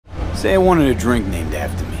Say I wanted a drink named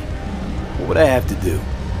after me. What would I have to do?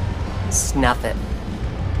 Snuff it.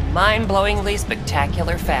 Mind-blowingly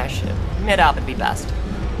spectacular fashion. Mid-op would be best.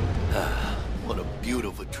 What a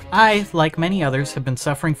beautiful treat. I, like many others, have been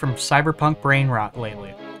suffering from cyberpunk brain rot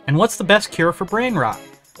lately. And what's the best cure for brain rot?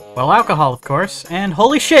 Well, alcohol, of course. And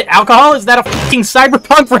holy shit, alcohol? Is that a fucking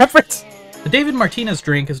cyberpunk reference? The David Martinez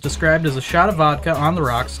drink is described as a shot of vodka on the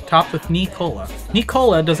rocks topped with Cola.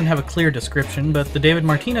 Cola doesn't have a clear description, but the David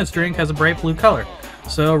Martinez drink has a bright blue color,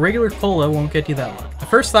 so regular cola won't get you that one. My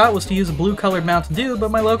first thought was to use a blue-colored Mountain Dew, but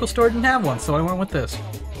my local store didn't have one, so I went with this.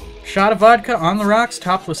 Shot of vodka on the rocks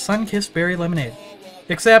topped with sun-kissed berry lemonade.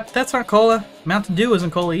 Except, that's not cola. Mountain Dew isn't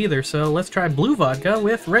cola either, so let's try blue vodka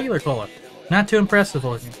with regular cola. Not too impressive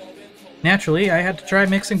looking. Naturally, I had to try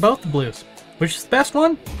mixing both the blues. Which is the best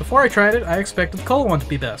one? Before I tried it, I expected the cola one to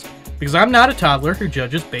be best. Because I'm not a toddler who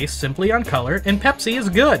judges based simply on color, and Pepsi is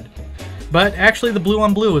good. But actually the blue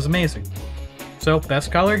on blue is amazing. So,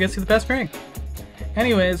 best color gets you the best drink.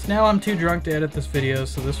 Anyways, now I'm too drunk to edit this video,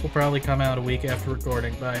 so this will probably come out a week after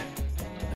recording. Bye.